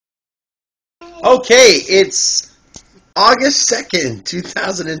Okay, it's August 2nd,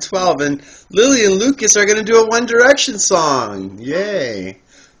 2012, and Lily and Lucas are going to do a One Direction song. Yay.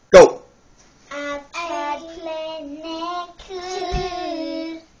 Go. I've tried playing it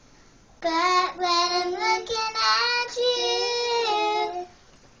cool, but when I'm looking at you,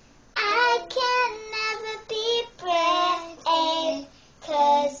 I can never be brave,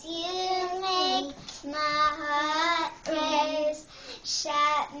 'cause you make my heart race,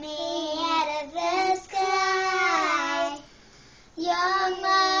 shot me out of the sky. You're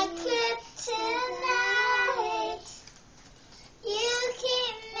my kryptonite. You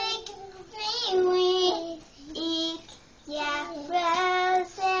keep making me weak. Yeah,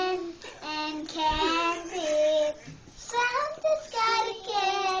 frozen and can't breathe. Something's gotta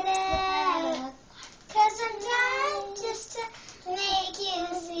get out, 'cause I'm trying just to make you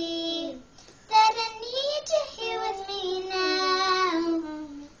see that I need you here with me now.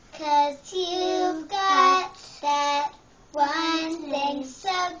 'Cause you've got that one thing,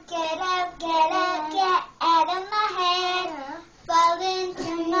 so get out of my head. Fall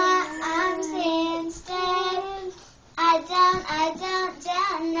into my arms instead. I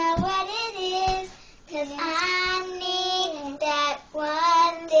don't know what it is, 'cause I need that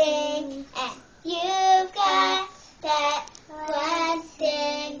one thing, and you've got that one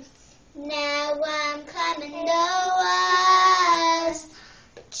thing. Now I'm climbing the walls,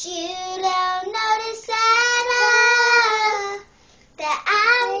 but you don't notice at all that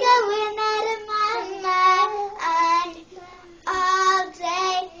I'm going out of my mind all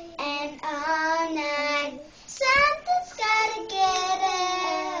day and all night. Something's gotta get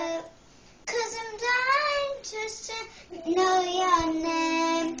out, 'cause I'm dying just to know your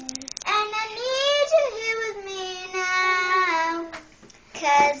name, and I need you here with me now,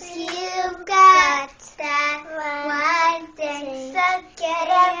 'cause you've got that one thing. So get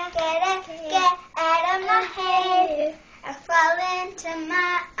out of my head. I fall into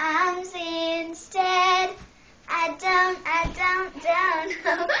my arms instead. I don't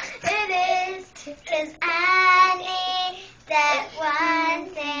know what it is, 'cause I need that one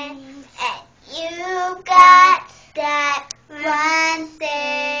thing, and you got that one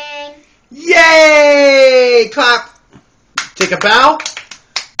thing. Yay! Clap. Take a bow.